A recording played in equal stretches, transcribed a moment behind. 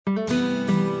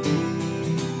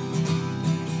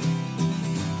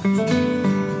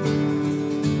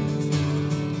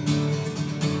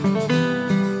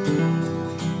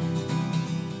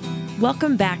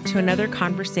Welcome back to another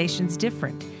Conversations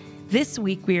Different. This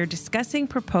week, we are discussing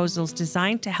proposals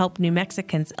designed to help New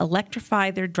Mexicans electrify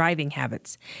their driving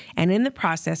habits and in the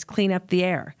process clean up the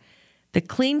air. The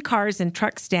Clean Cars and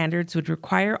Truck standards would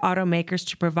require automakers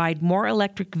to provide more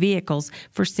electric vehicles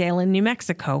for sale in New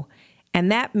Mexico,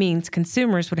 and that means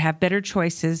consumers would have better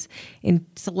choices in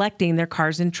selecting their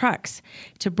cars and trucks.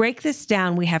 To break this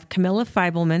down, we have Camilla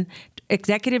Feibelman,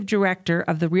 Executive Director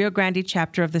of the Rio Grande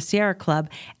chapter of the Sierra Club,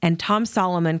 and Tom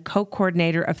Solomon,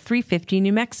 Co-Coordinator of 350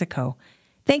 New Mexico.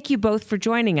 Thank you both for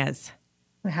joining us.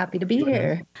 We're happy to be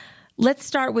here. Let's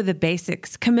start with the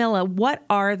basics. Camilla, what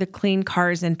are the Clean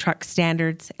Cars and Truck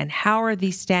standards, and how are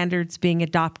these standards being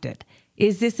adopted?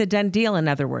 Is this a done deal, in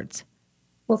other words?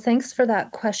 Well, thanks for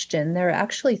that question. There are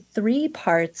actually three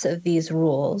parts of these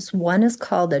rules. One is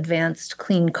called Advanced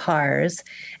Clean Cars,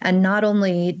 and not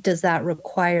only does that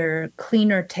require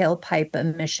cleaner tailpipe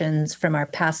emissions from our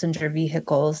passenger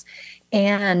vehicles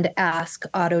and ask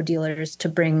auto dealers to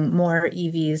bring more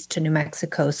EVs to New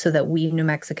Mexico so that we New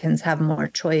Mexicans have more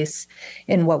choice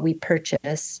in what we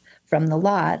purchase from the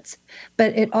lots,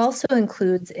 but it also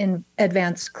includes in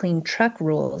advanced clean truck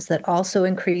rules that also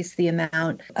increase the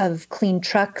amount of clean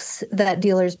trucks that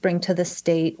dealers bring to the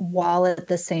state while at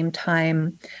the same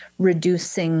time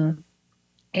reducing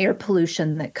air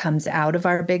pollution that comes out of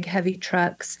our big heavy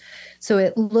trucks. So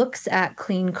it looks at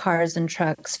clean cars and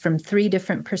trucks from three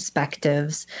different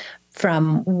perspectives,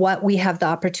 from what we have the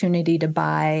opportunity to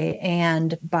buy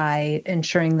and by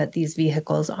ensuring that these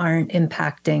vehicles aren't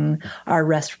impacting our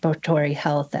respiratory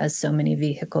health as so many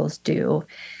vehicles do.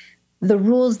 The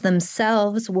rules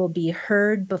themselves will be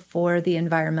heard before the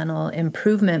Environmental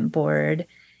Improvement Board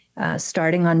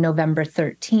starting on November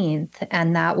 13th,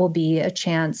 and that will be a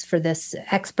chance for this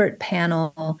expert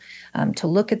panel to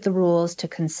look at the rules, to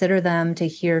consider them, to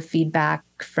hear feedback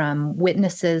from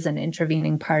witnesses and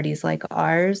intervening parties like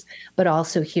ours, but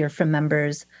also hear from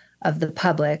members of the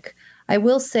public. I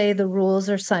will say the rules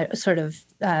are sort of,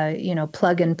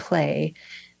 plug and play.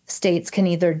 States can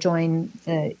either join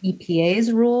the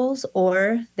EPA's rules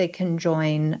or they can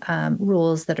join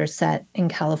rules that are set in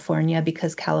California,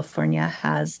 because California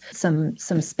has some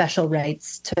special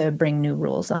rights to bring new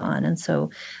rules on. And so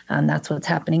that's what's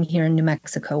happening here in New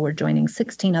Mexico. We're joining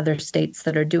 16 other states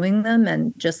that are doing them.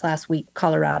 And just last week,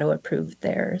 Colorado approved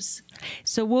theirs.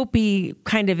 So we'll be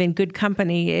kind of in good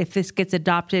company if this gets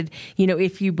adopted,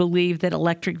 if you believe that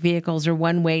electric vehicles are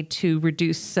one way to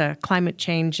reduce climate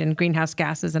change and greenhouse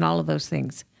gases and all of those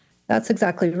things. That's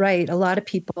exactly right. A lot of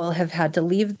people have had to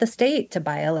leave the state to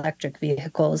buy electric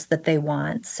vehicles that they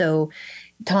want. So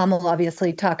Tom will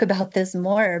obviously talk about this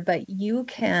more, but you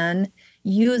can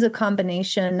use a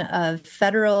combination of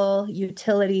federal,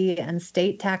 utility, and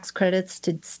state tax credits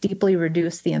to steeply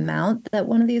reduce the amount that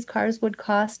one of these cars would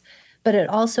cost. But it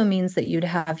also means that you'd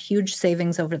have huge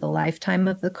savings over the lifetime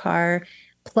of the car,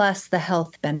 plus the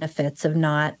health benefits of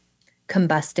not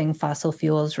combusting fossil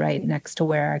fuels right next to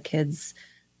where our kids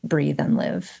breathe and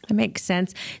live. That makes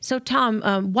sense. So, Tom,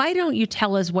 why don't you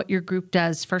tell us what your group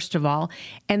does, first of all,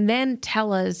 and then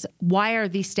tell us why are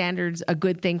these standards a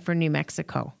good thing for New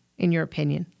Mexico, in your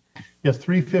opinion? Yes,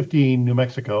 350 New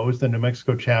Mexico is the New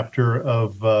Mexico chapter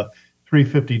of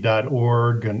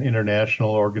 350.org, an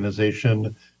international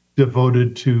organization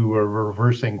devoted to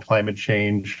reversing climate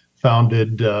change,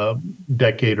 founded a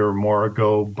decade or more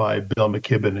ago by Bill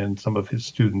McKibben and some of his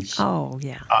students. Oh,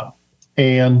 yeah.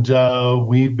 And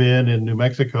we've been in New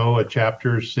Mexico, a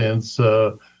chapter, since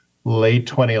late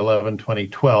 2011,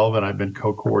 2012, and I've been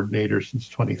co-coordinator since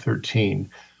 2013.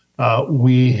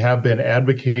 We have been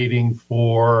advocating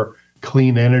for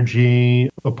clean energy,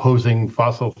 opposing new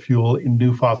fossil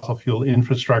fuel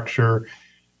infrastructure,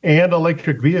 and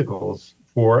electric vehicles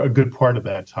for a good part of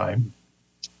that time.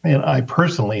 And I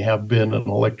personally have been an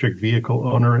electric vehicle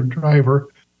owner and driver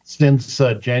since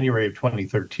January of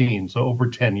 2013. So over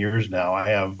 10 years now. I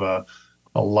have a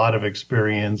lot of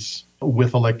experience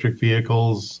with electric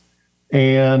vehicles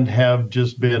and have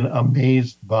just been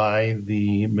amazed by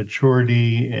the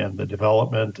maturity and the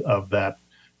development of that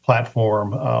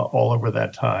platform all over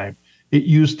that time. It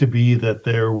used to be that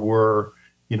there were,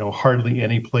 hardly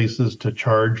any places to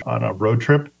charge on a road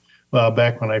trip.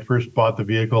 Back when I first bought the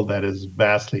vehicle, that has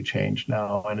vastly changed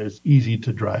now, and it's easy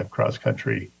to drive cross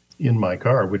country in my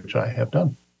car, which I have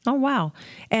done. Oh, wow.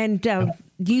 And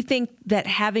do you think that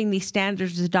having these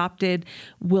standards adopted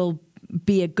will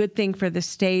be a good thing for the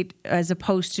state as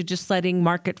opposed to just letting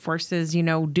market forces,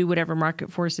 do whatever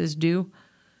market forces do?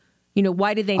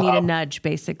 Why do they need a nudge,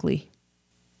 basically?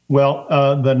 Well,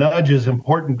 the nudge is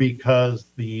important because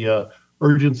the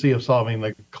urgency of solving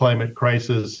the climate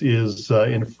crisis is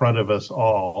in front of us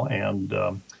all. And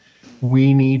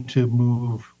we need to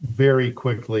move very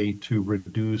quickly to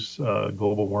reduce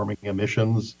global warming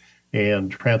emissions,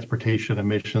 and transportation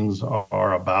emissions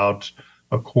are about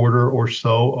a quarter or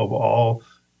so of all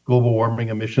global warming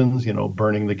emissions,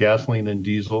 burning the gasoline and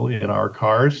diesel in our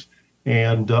cars.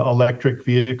 And electric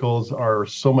vehicles are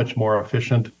so much more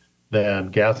efficient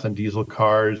than gas and diesel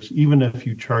cars. Even if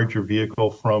you charge your vehicle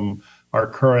from our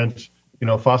current,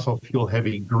 fossil fuel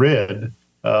heavy grid,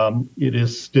 it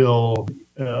is still,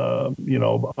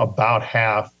 about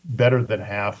half, better than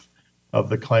half of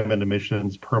the climate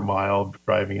emissions per mile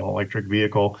driving an electric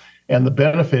vehicle. And the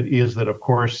benefit is that, of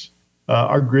course,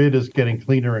 our grid is getting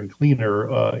cleaner and cleaner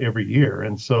every year.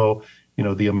 And so,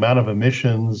 the amount of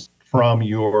emissions from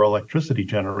your electricity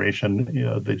generation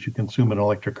that you consume in an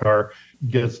electric car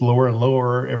gets lower and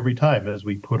lower every time as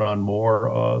we put on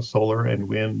more solar and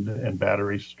wind and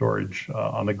battery storage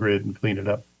on the grid and clean it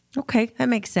up. Okay, that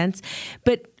makes sense.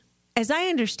 But as I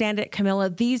understand it, Camilla,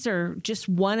 these are just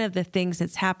one of the things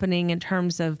that's happening in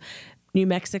terms of New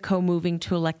Mexico moving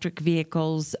to electric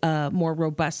vehicles more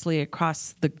robustly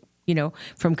across the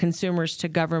from consumers to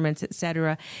governments, et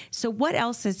cetera. So what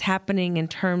else is happening in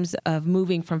terms of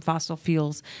moving from fossil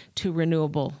fuels to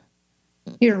renewable?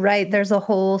 You're right. There's a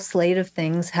whole slate of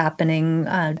things happening.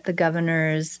 The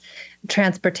governor's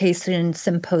transportation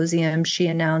symposium, she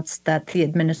announced that the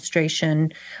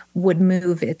administration would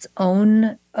move its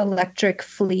own electric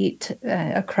fleet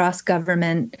across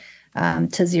government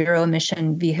to zero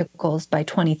emission vehicles by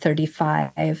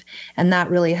 2035. And that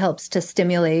really helps to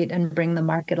stimulate and bring the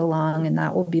market along. And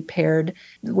that will be paired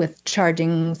with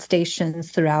charging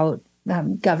stations throughout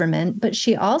government. But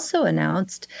she also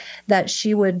announced that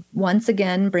she would once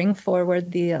again bring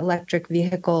forward the electric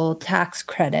vehicle tax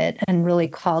credit and really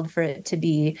called for it to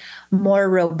be more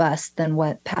robust than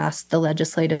what passed the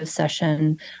legislative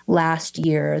session last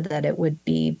year, that it would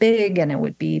be big and it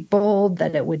would be bold,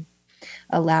 that it would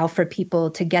allow for people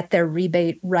to get their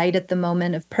rebate right at the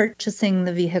moment of purchasing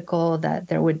the vehicle, that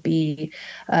there would be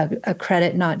a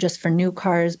credit not just for new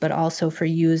cars, but also for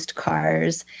used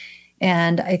cars.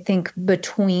 And I think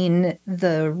between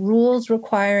the rules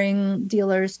requiring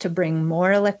dealers to bring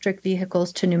more electric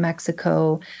vehicles to New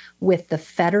Mexico with the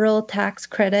federal tax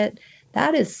credit,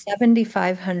 that is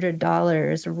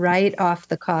 $7,500 right off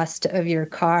the cost of your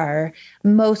car.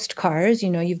 Most cars,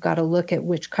 you've got to look at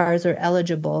which cars are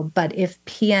eligible. But if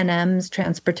PNM's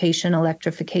Transportation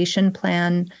Electrification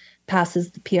Plan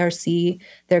passes the PRC,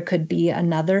 there could be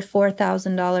another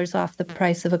 $4,000 off the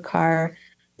price of a car,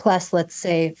 plus, let's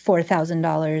say,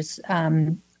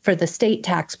 $4,000 for the state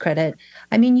tax credit.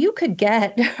 I mean, you could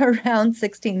get around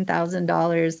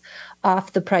 $16,000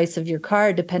 off the price of your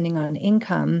car, depending on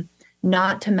income,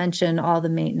 not to mention all the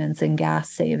maintenance and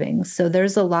gas savings. So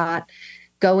there's a lot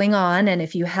going on. And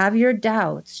if you have your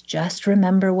doubts, just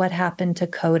remember what happened to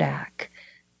Kodak.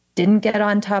 Didn't get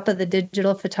on top of the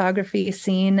digital photography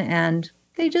scene, and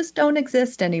they just don't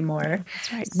exist anymore.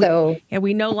 That's right. So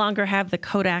we no longer have the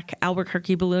Kodak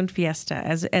Albuquerque Balloon Fiesta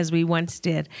as we once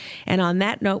did. And on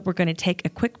that note, we're going to take a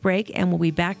quick break, and we'll be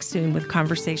back soon with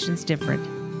Conversations Different.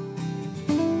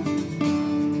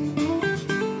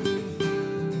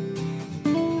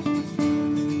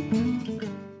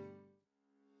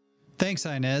 Thanks,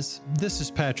 Inez. This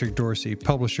is Patrick Dorsey,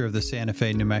 publisher of the Santa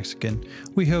Fe New Mexican.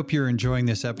 We hope you're enjoying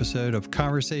this episode of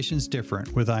Conversations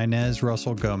Different with Inez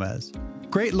Russell Gomez.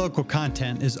 Great local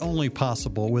content is only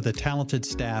possible with a talented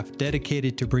staff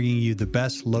dedicated to bringing you the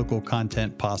best local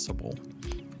content possible.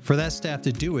 For that staff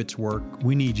to do its work,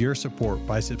 we need your support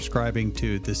by subscribing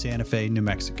to the Santa Fe New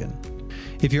Mexican.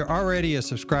 If you're already a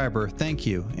subscriber, thank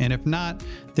you. And if not,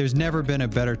 there's never been a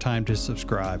better time to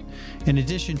subscribe. In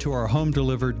addition to our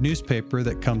home-delivered newspaper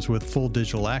that comes with full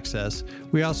digital access,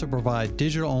 we also provide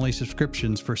digital-only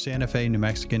subscriptions for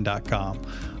SantaFeNewMexican.com.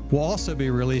 We'll also be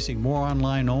releasing more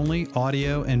online-only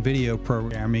audio and video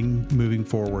programming moving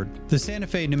forward. The Santa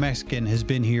Fe New Mexican has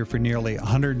been here for nearly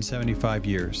 175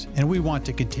 years, and we want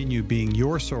to continue being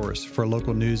your source for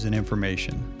local news and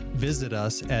information. Visit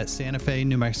us at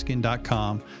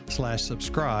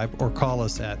SantaFeNewMexican.com/subscribe or call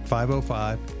us at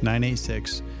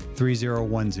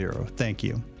 505-986-3010. Thank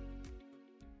you.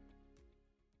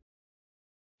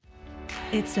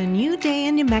 It's a new day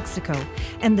in New Mexico,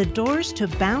 and the doors to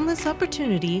boundless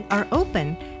opportunity are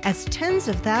open as tens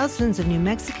of thousands of New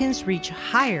Mexicans reach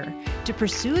higher to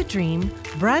pursue a dream,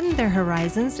 broaden their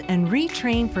horizons, and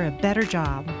retrain for a better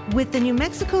job. With the New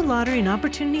Mexico Lottery and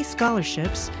Opportunity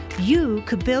Scholarships, you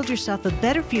could build yourself a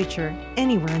better future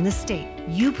anywhere in the state.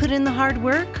 You put in the hard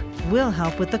work, we'll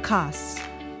help with the costs.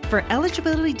 For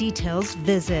eligibility details,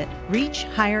 visit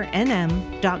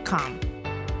reachhighernm.com.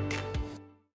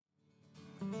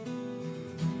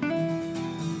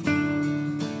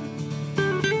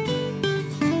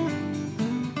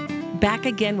 Back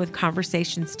again with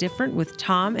Conversations Different with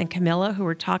Tom and Camilla, who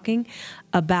are talking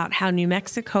about how New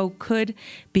Mexico could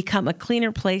become a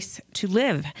cleaner place to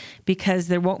live because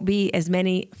there won't be as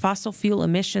many fossil fuel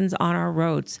emissions on our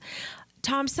roads.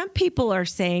 Tom, some people are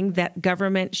saying that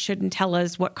government shouldn't tell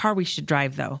us what car we should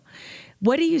drive, though.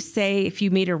 What do you say if you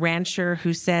meet a rancher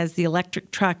who says the electric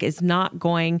truck is not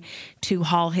going to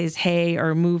haul his hay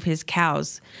or move his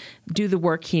cows, do the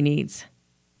work he needs?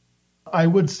 I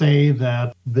would say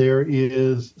that there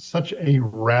is such a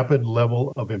rapid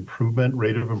level of improvement,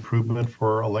 rate of improvement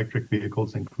for electric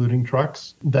vehicles, including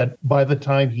trucks, that by the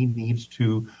time he needs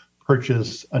to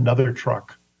purchase another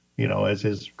truck, as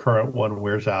his current one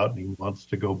wears out and he wants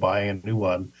to go buy a new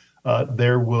one,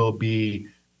 there will be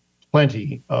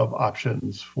plenty of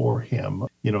options for him.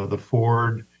 The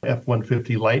Ford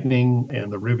F-150 Lightning and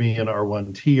the Rivian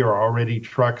R1T are already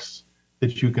trucks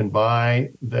that you can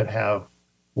buy that have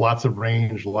lots of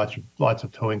range, lots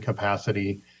of towing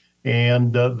capacity,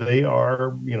 and they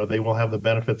will have the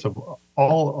benefits of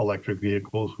all electric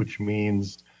vehicles, which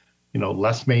means,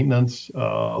 less maintenance,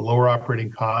 lower operating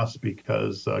costs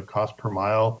because cost per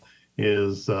mile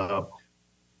is,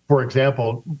 for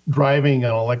example, driving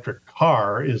an electric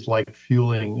car is like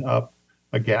fueling up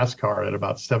a gas car at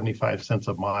about 75 cents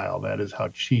a mile. That is how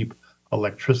cheap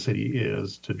electricity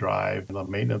is to drive. The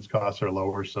maintenance costs are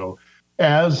lower, so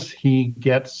as he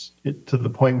gets to the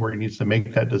point where he needs to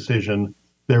make that decision,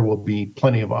 there will be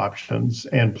plenty of options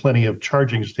and plenty of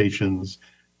charging stations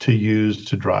to use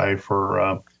to drive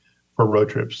for road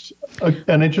trips.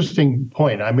 An interesting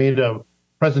point, I made a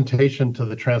presentation to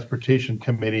the Transportation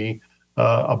Committee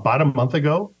about a month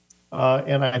ago,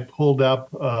 and I pulled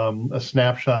up a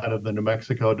snapshot of the New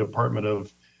Mexico Department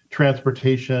of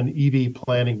Transportation EV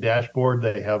planning dashboard.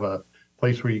 They have a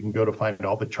place where you can go to find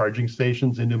all the charging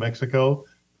stations in New Mexico.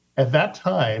 At that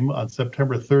time, on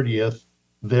September 30th,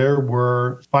 there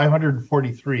were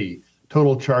 543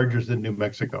 total chargers in New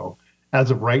Mexico.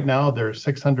 As of right now, there are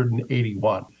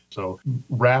 681. So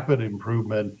rapid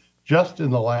improvement just in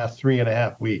the last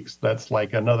 3.5 weeks. That's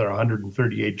like another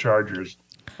 138 chargers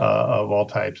of all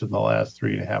types in the last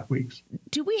 3.5 weeks.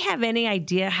 Do we have any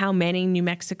idea how many New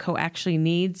Mexico actually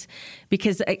needs?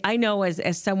 Because I know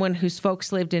as someone whose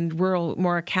folks lived in rural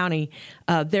Mora County,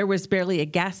 there was barely a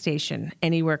gas station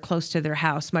anywhere close to their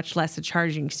house, much less a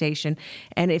charging station.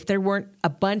 And if there weren't a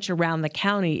bunch around the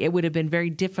county, it would have been very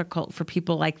difficult for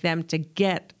people like them to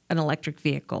get an electric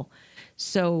vehicle.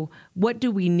 So what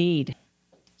do we need?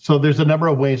 So there's a number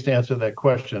of ways to answer that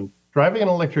question. Driving an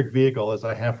electric vehicle, as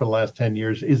I have for the last 10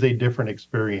 years, is a different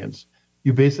experience.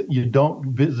 You don't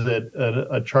visit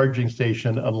a charging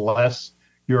station unless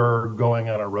you're going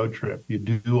on a road trip. You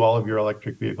do all of your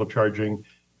electric vehicle charging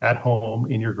at home,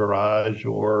 in your garage,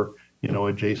 or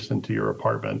adjacent to your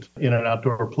apartment in an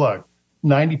outdoor plug.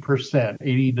 90%,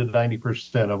 80 to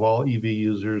 90% of all EV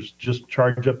users just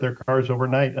charge up their cars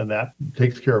overnight, and that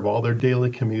takes care of all their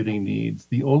daily commuting needs.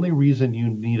 The only reason you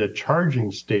need a charging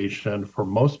station for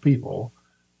most people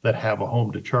that have a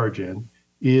home to charge in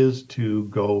is to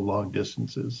go long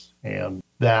distances. And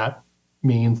that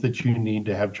means that you need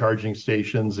to have charging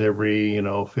stations every,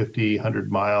 50,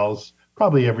 100 miles,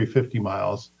 probably every 50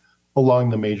 miles along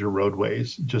the major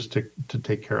roadways just to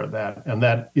take care of that. And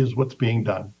that is what's being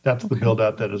done. That's the build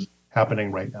out that is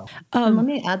happening right now. Let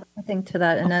me add something to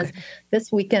that. And as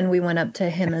this weekend, we went up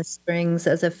to Jemez Springs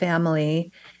as a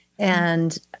family.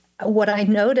 And what I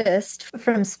noticed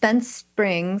from Spence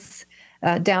Springs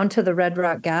down to the Red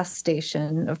Rock gas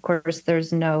station, of course,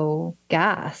 there's no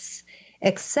gas,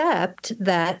 except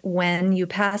that when you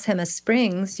pass Jemez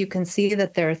Springs, you can see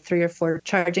that there are 3 or 4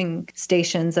 charging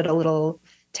stations at a little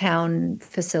town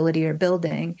facility or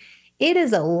building. It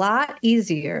is a lot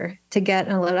easier to get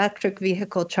an electric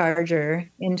vehicle charger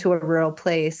into a rural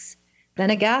place than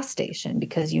a gas station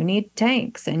because you need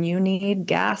tanks and you need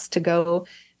gas to go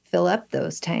fill up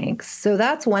those tanks. So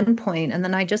that's one point. And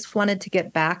then I just wanted to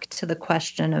get back to the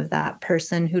question of that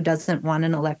person who doesn't want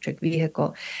an electric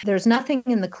vehicle. There's nothing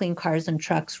in the Clean Cars and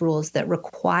Trucks rules that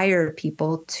require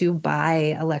people to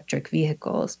buy electric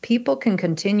vehicles. People can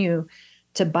continue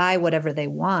to buy whatever they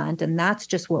want. And that's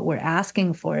just what we're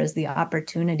asking for, is the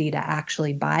opportunity to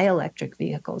actually buy electric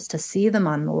vehicles, to see them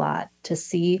on the lot, to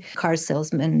see car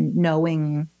salesmen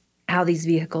knowing how these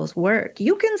vehicles work.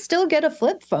 You can still get a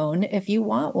flip phone if you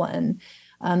want one.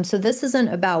 So this isn't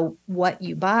about what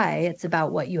you buy. It's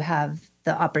about what you have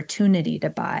the opportunity to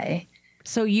buy.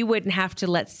 So you wouldn't have to,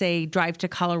 let's say, drive to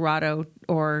Colorado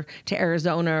or to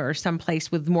Arizona or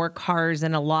someplace with more cars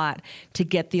and a lot to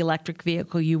get the electric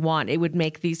vehicle you want. It would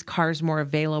make these cars more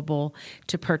available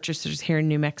to purchasers here in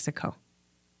New Mexico.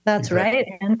 That's Exactly. right.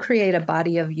 And create a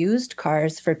body of used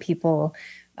cars for people,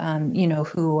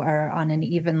 who are on an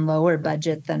even lower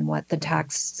budget than what the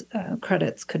tax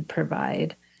credits could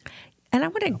provide. And I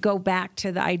want to go back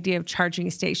to the idea of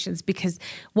charging stations, because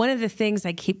one of the things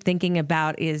I keep thinking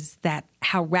about is that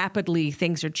how rapidly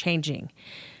things are changing.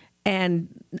 And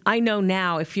I know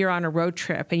now, if you're on a road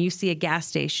trip and you see a gas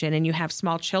station and you have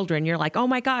small children, you're like, oh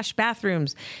my gosh,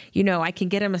 bathrooms. I can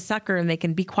get them a sucker and they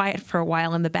can be quiet for a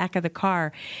while in the back of the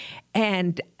car.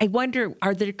 And I wonder,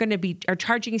 are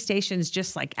charging stations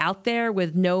just like out there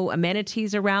with no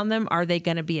amenities around them? Are they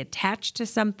going to be attached to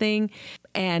something?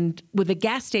 And with a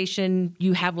gas station,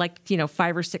 you have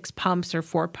 5 or 6 pumps or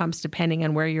 4 pumps, depending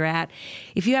on where you're at.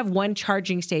 If you have one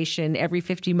charging station every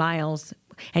 50 miles,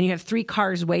 and you have 3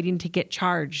 cars waiting to get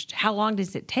charged, how long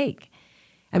does it take?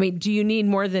 I mean, do you need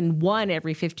more than one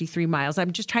every 53 miles?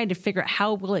 I'm just trying to figure out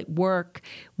how will it work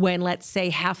when, let's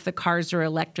say, half the cars are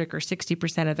electric or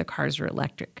 60% of the cars are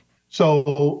electric?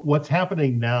 So what's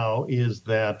happening now is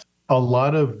that a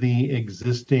lot of the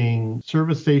existing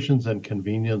service stations and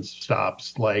convenience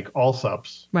stops, like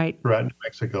Allsups throughout New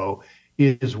Mexico,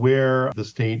 is where the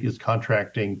state is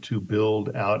contracting to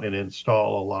build out and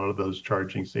install a lot of those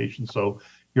charging stations. So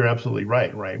you're absolutely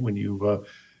right? When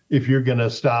if you're going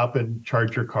to stop and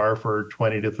charge your car for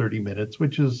 20 to 30 minutes,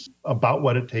 which is about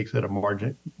what it takes at a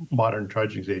modern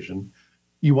charging station,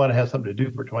 you want to have something to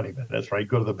do for 20 minutes, right?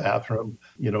 Go to the bathroom,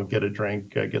 get a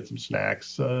drink, get some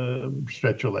snacks,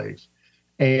 stretch your legs.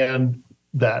 And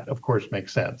that, of course,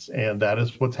 makes sense. And that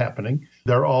is what's happening.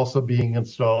 They're also being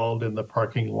installed in the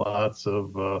parking lots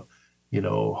of,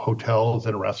 hotels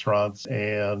and restaurants.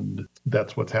 And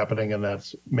that's what's happening. And that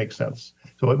makes sense.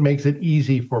 So it makes it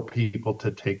easy for people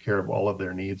to take care of all of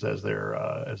their needs as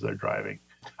they're driving.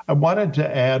 I wanted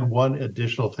to add one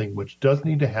additional thing, which does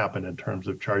need to happen in terms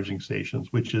of charging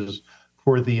stations, which is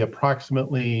for the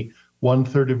approximately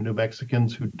 1/3 of New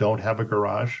Mexicans who don't have a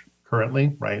garage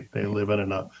currently, right? They live in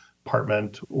an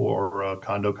apartment or a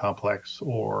condo complex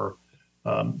or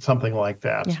something like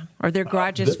that. Yeah. Or their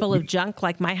garage is full of junk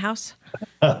like my house.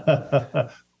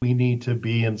 We need to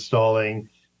be installing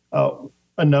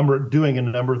doing a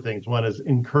number of things. One is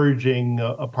encouraging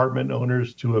apartment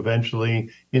owners to eventually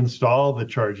install the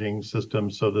charging system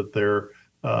so that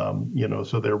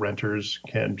so their renters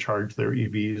can charge their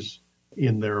EVs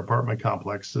in their apartment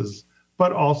complexes,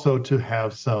 but also to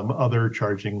have some other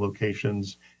charging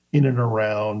locations in and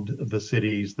around the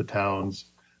cities, the towns,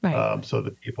 so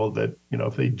that people that,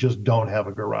 if they just don't have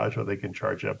a garage or they can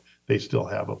charge up, they still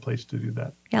have a place to do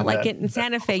that. Yeah, and like in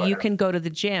Santa Fe, you can go to the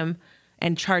gym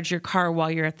and charge your car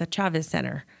while you're at the Chavez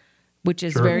Center, which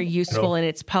is very useful, and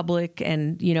it's public,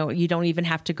 and, you don't even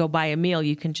have to go buy a meal.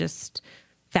 You can just,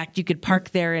 in fact, you could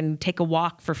park there and take a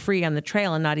walk for free on the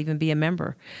trail and not even be a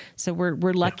member. So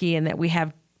we're lucky in that we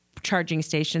have charging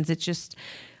stations. It's just,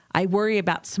 I worry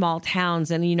about small towns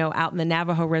and, out in the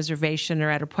Navajo reservation or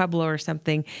at a pueblo or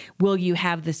something, will you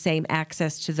have the same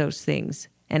access to those things?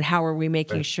 And how are we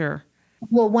making sure?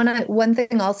 Well, one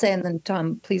thing I'll say, and then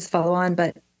Tom, please follow on,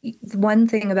 but one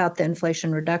thing about the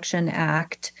Inflation Reduction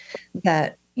Act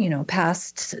that,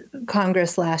 passed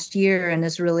Congress last year and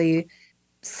is really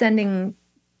sending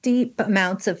deep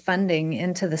amounts of funding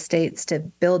into the states to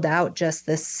build out just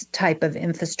this type of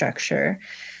infrastructure.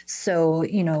 So,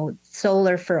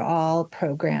 Solar for All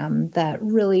program that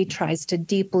really tries to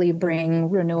deeply bring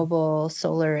renewable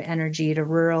solar energy to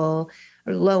rural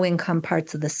or low-income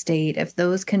parts of the state. If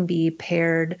those can be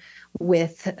paired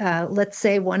with, let's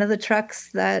say, one of the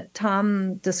trucks that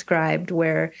Tom described,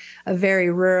 where a very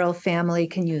rural family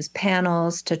can use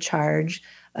panels to charge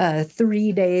a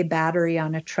 3-day battery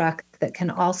on a truck that can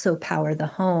also power the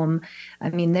home. I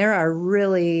mean, there are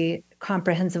really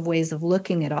comprehensive ways of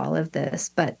looking at all of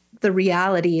this, but the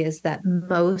reality is that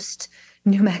most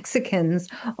New Mexicans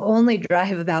only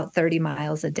drive about 30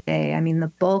 miles a day. I mean, the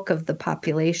bulk of the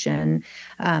population,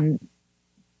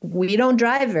 we don't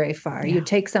drive very far. Yeah. You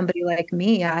take somebody like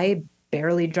me, I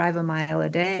barely drive a mile a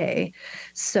day.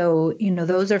 So,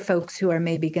 those are folks who are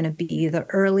maybe going to be the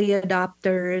early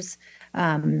adopters.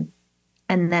 And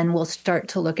then we'll start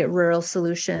to look at rural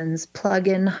solutions.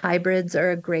 Plug-in hybrids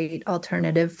are a great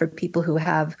alternative for people who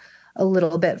have a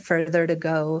little bit further to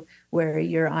go, where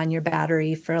you're on your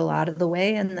battery for a lot of the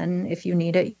way. And then if you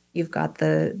need it, you've got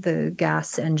the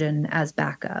gas engine as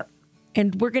backup.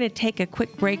 And we're going to take a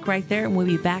quick break right there, and we'll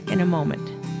be back in a moment.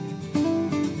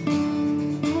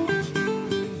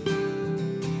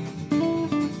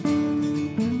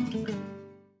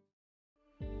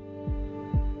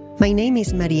 My name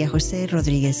is Maria Jose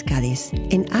Rodriguez Cadiz,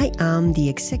 and I am the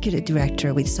Executive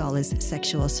Director with Solace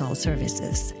Sexual Assault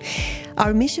Services.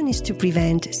 Our mission is to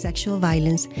prevent sexual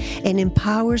violence and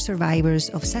empower survivors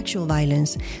of sexual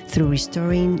violence through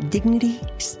restoring dignity,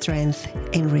 strength,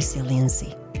 and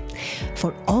resiliency.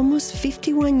 For almost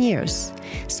 51 years,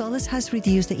 Solace has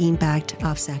reduced the impact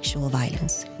of sexual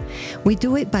violence. We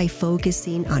do it by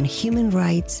focusing on human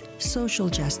rights, social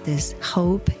justice,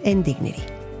 hope, and dignity.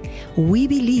 We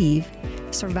believe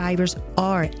survivors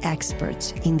are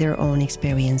experts in their own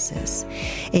experiences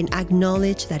and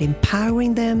acknowledge that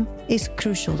empowering them is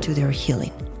crucial to their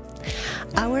healing.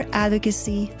 Our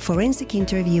advocacy, forensic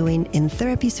interviewing, and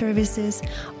therapy services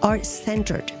are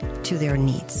centered to their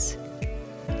needs.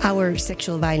 Our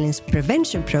sexual violence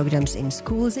prevention programs in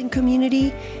schools and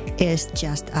community is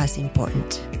just as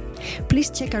important. Please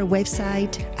check our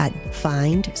website at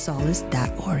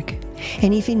findsolace.org.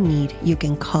 And if in need, you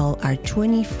can call our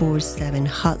 24/7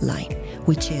 hotline,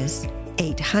 which is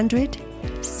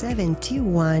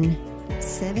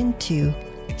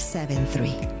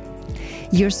 800-721-7273.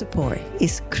 Your support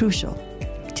is crucial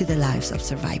to the lives of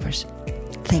survivors.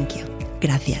 Thank you.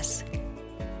 Gracias.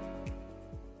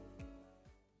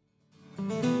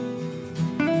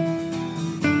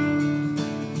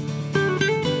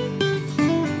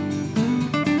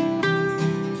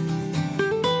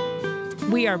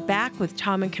 We are back with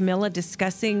Tom and Camilla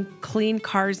discussing clean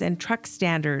cars and truck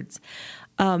standards.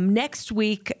 Next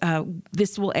week,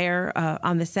 this will air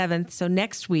on the 7th. So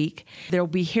next week, there will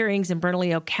be hearings in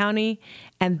Bernalillo County.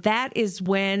 And that is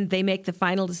when they make the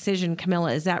final decision,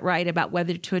 Camilla, is that right, about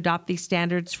whether to adopt these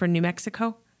standards for New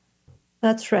Mexico?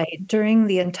 That's right. During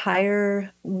the entire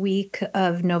week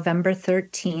of November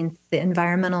 13th, the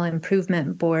Environmental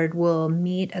Improvement Board will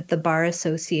meet at the Bar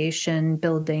Association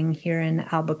building here in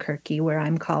Albuquerque, where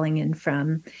I'm calling in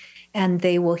from. And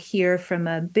they will hear from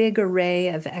a big array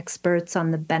of experts on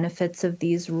the benefits of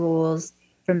these rules,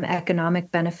 from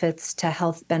economic benefits to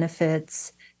health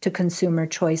benefits to consumer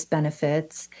choice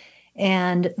benefits.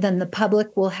 And then the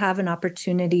public will have an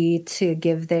opportunity to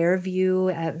give their view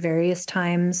at various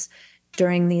times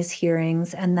during these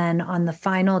hearings. And then on the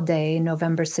final day,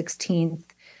 November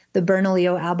 16th, the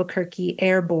Bernalillo Albuquerque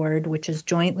Air Board, which is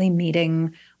jointly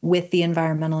meeting with the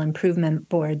Environmental Improvement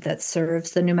Board that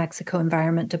serves the New Mexico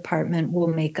Environment Department, will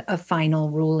make a final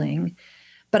ruling.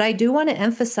 But I do want to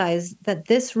emphasize that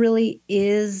this really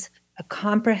is a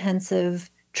comprehensive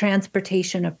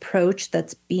transportation approach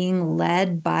that's being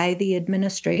led by the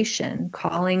administration,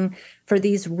 calling for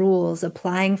these rules,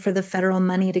 applying for the federal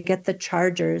money to get the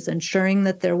chargers, ensuring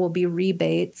that there will be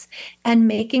rebates, and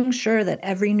making sure that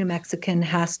every New Mexican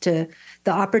has the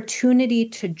opportunity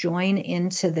to join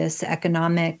into this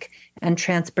economic and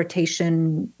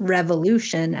transportation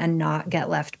revolution and not get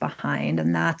left behind.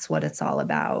 And that's what it's all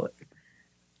about.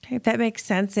 Okay, that makes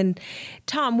sense. And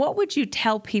Tom, what would you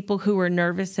tell people who are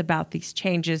nervous about these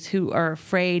changes, who are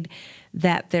afraid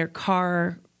that their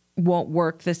car won't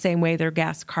work the same way their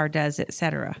gas car does, et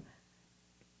cetera?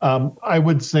 I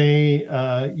would say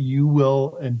you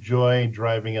will enjoy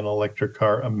driving an electric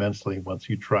car immensely once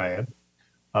you try it.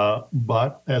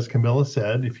 But as Camilla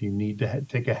said, if you need to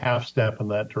take a half step in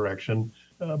that direction,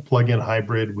 plug-in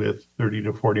hybrid with 30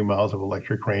 to 40 miles of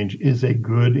electric range is a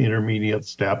good intermediate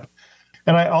step.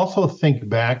 And I also think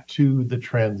back to the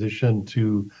transition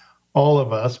to all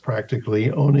of us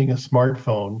practically owning a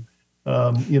smartphone.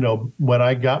 When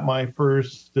I got my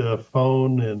first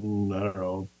phone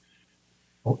in,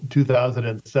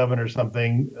 2007 or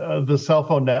something, the cell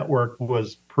phone network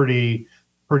was pretty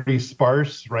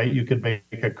sparse, right? You could make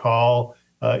a call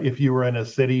if you were in a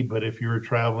city, but if you were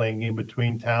traveling in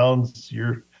between towns,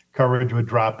 your coverage would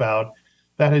drop out.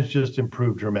 That has just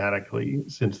improved dramatically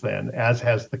since then, as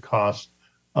has the cost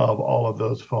of all of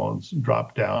those phones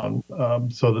dropped down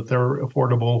so that they're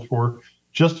affordable for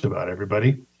just about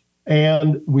everybody.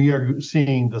 And we are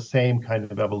seeing the same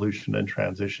kind of evolution and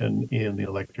transition in the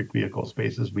electric vehicle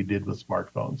space as we did with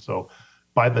smartphones. So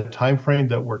by the time frame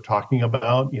that we're talking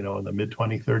about, in the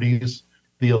mid-2030s,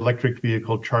 the electric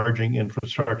vehicle charging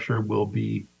infrastructure will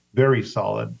be very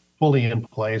solid, fully in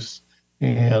place.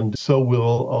 And so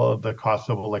will the cost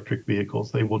of electric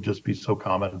vehicles. They will just be so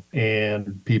common,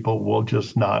 and people will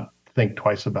just not think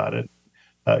twice about it.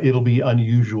 It'll be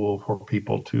unusual for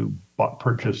people to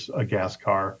purchase a gas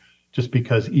car just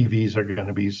because EVs are going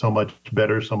to be so much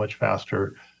better, so much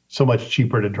faster, so much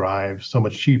cheaper to drive, so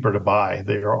much cheaper to buy.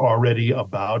 They are already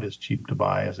about as cheap to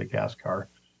buy as a gas car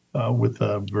with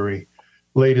the very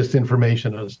latest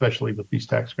information, especially with these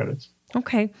tax credits.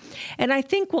 Okay. And I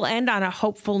think we'll end on a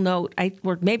hopeful note,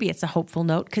 or maybe it's a hopeful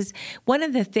note, because one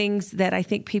of the things that I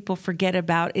think people forget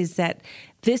about is that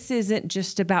this isn't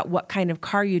just about what kind of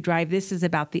car you drive. This is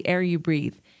about the air you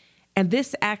breathe. And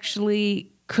this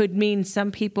actually could mean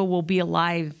some people will be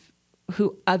alive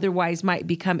who otherwise might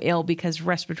become ill because of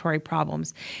respiratory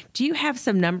problems. Do you have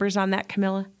some numbers on that,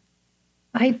 Camilla?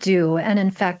 I do. And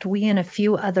in fact, we and a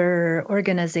few other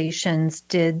organizations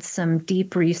did some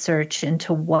deep research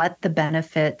into what the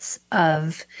benefits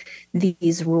of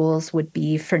these rules would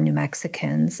be for New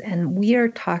Mexicans. And we are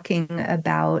talking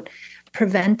about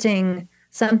preventing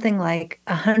something like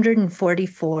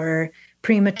 144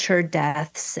 premature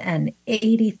deaths and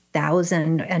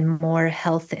 80,000 and more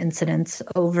health incidents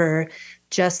over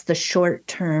just the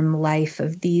short-term life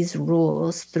of these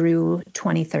rules through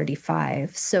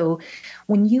 2035. So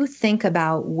when you think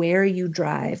about where you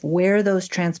drive, where those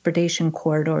transportation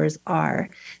corridors are,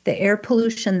 the air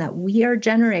pollution that we are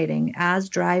generating as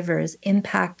drivers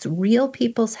impacts real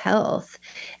people's health.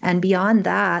 And beyond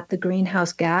that, the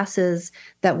greenhouse gases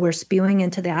that we're spewing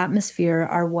into the atmosphere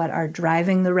are what are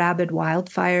driving the rabid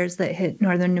wildfires that hit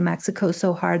northern New Mexico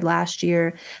so hard last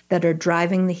year, that are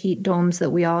driving the heat domes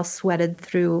that we all sweated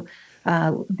through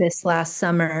this last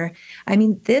summer. I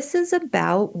mean, this is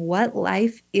about what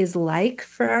life is like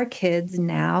for our kids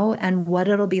now and what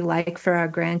it'll be like for our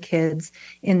grandkids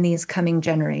in these coming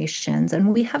generations.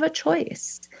 And we have a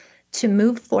choice to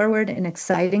move forward in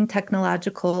exciting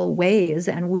technological ways.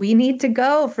 And we need to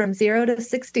go from 0 to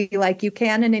 60 like you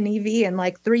can in an EV in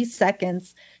like 3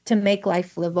 seconds to make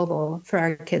life livable for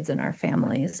our kids and our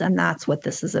families. And that's what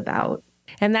this is about.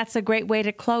 And that's a great way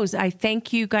to close. I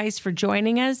thank you guys for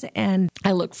joining us, and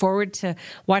I look forward to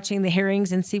watching the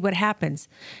hearings and see what happens.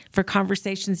 For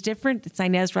Conversations Different, it's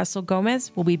Inez Russell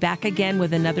Gomez. We'll be back again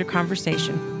with another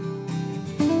conversation.